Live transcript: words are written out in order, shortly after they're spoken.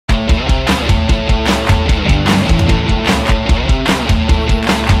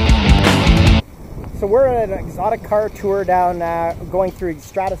we're at an exotic car tour down going through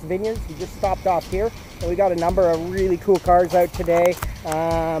Stratus Vineyards. We just stopped off here, and we got a number of really cool cars out today.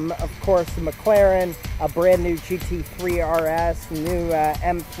 Of course, the McLaren, a brand new GT3 RS, new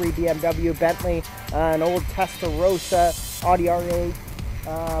M3 BMW, Bentley, an old Testarossa, Audi R8,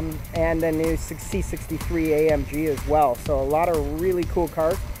 and a new C63 AMG as well. So a lot of really cool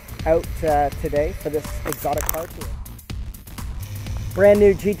cars out today for this exotic car tour. Brand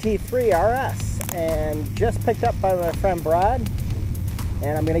new GT3 RS, and just picked up by my friend Brad,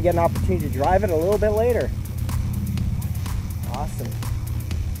 and I'm going to get an opportunity to drive it a little bit later. Awesome.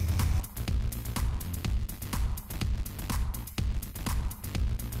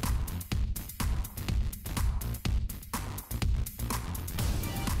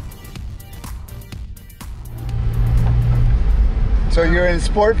 So you're in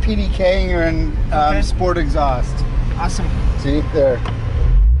Sport PDK and you're in Sport Exhaust. Awesome. See, there.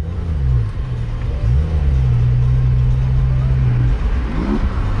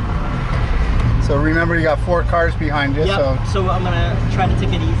 So remember, you got 4 cars behind you. Yep. So I'm gonna try to take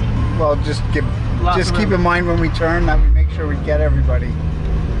it easy. Well, just keep in mind when we turn that we make sure we get everybody,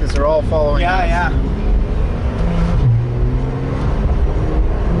 because they're all following us. Yeah.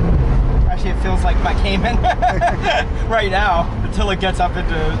 Actually, it feels like my Cayman right now until it gets up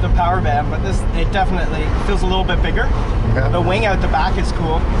into the power band. But it definitely feels a little bit bigger. Yeah. The wing out the back is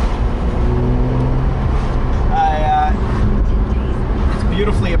cool. It's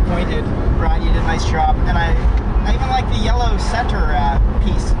beautifully appointed. Brian, you did a nice job, and I even like the yellow center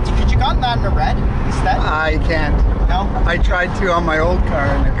piece. Could you gotten that in a red instead? I can't. No? I tried to on my old car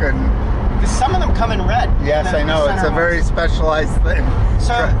and I couldn't. Because some of them come in red. Yes, I know. It's a very specialized thing.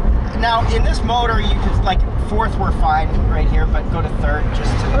 So now in this motor, you could, like, 4th we're fine right here, but go to 3rd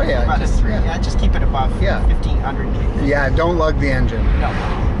just to run it through. Yeah, just keep it above 1500 kg. Yeah, don't lug the engine. No.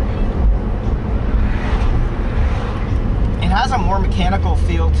 It has a more mechanical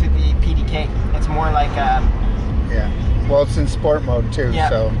feel to the PDK. It's more like yeah. Well, it's in sport mode too,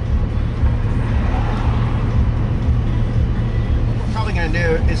 so. What we're probably going to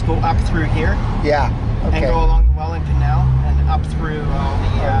do is go up through here. Yeah. Okay. And go along the Welland Canal and up through all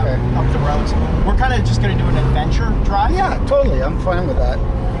the up the roads. We're kind of just going to do an adventure drive. Yeah, totally. I'm fine with that.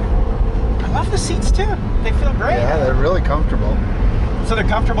 I love the seats too. They feel great. Yeah, they're really comfortable. So they're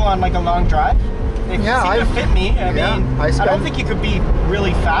comfortable on like a long drive? They seem to fit me. I mean, I don't think you could be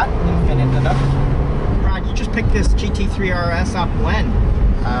really fat and fit into them. Brad, you just picked this GT3 RS up when?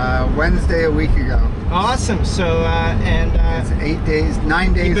 Wednesday a week ago. Awesome. So, it's 8 days,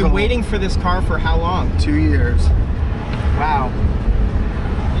 9 days. You've been waiting for this car for how long? 2 years. Wow.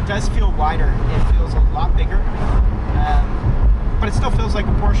 It does feel wider. It feels a lot bigger. But it still feels like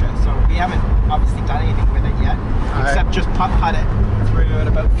a Porsche, so we haven't obviously done anything with it yet, except just putt it through at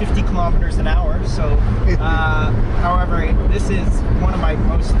about 50 kilometers an hour. So, however, this is one of my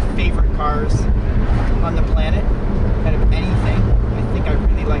most favorite cars on the planet. Out of anything, I think I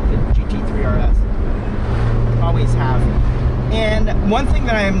really like the GT3 RS. Always have. And one thing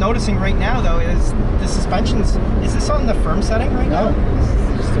that I am noticing right now, though, is the suspensions. Is this on the firm setting right now?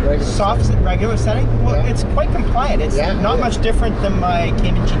 Just a regular soft setting. Regular setting? Well, it's quite compliant. It's not much different than my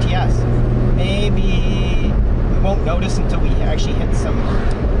Cayman GTS. Maybe we won't notice until we actually hit some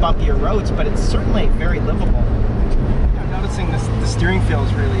bumpier roads, but it's certainly very livable. I'm noticing the steering feel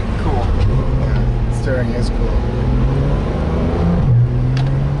is really cool. Yeah, the steering is cool.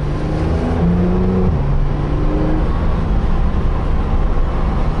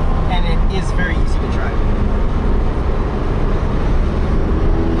 And it is very easy to drive.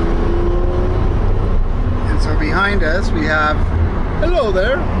 So behind us we have, hello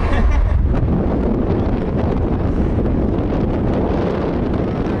there.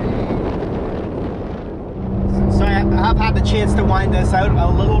 So I have had the chance to wind this out a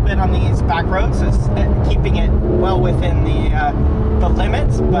little bit on these back roads, keeping it well within the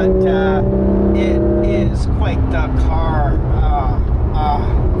limits, but it is quite the car.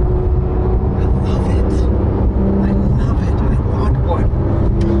 I love it. I love it. I want one.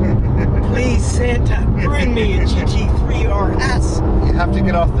 Please, Santa, bring me a GT3 RS. You have to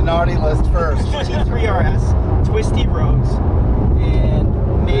get off the naughty list first. GT3 RS, twisty roads, and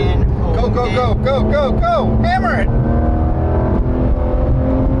man, go, go, go, go, go, go! Hammer it!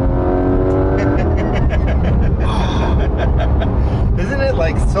 Isn't it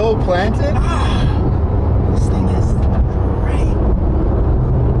like so planted? This thing is great.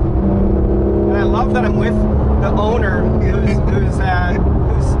 And I love that I'm with the owner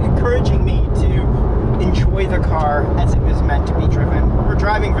who's encouraging me to enjoy the car as it was meant to be driven. We're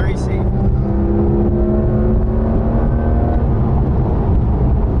driving very safe.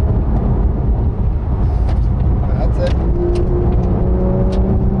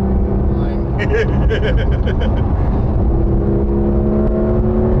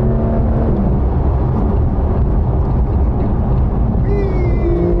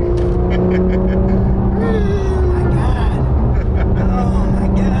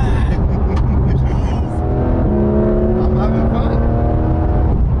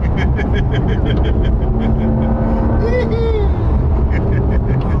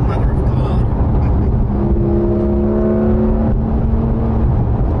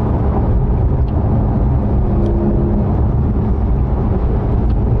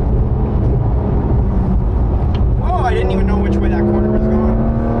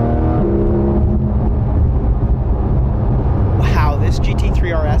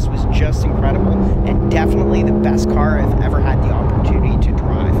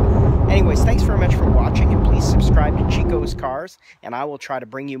 much for watching, and please subscribe to Chico's Cars, and I will try to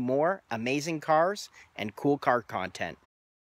bring you more amazing cars and cool car content.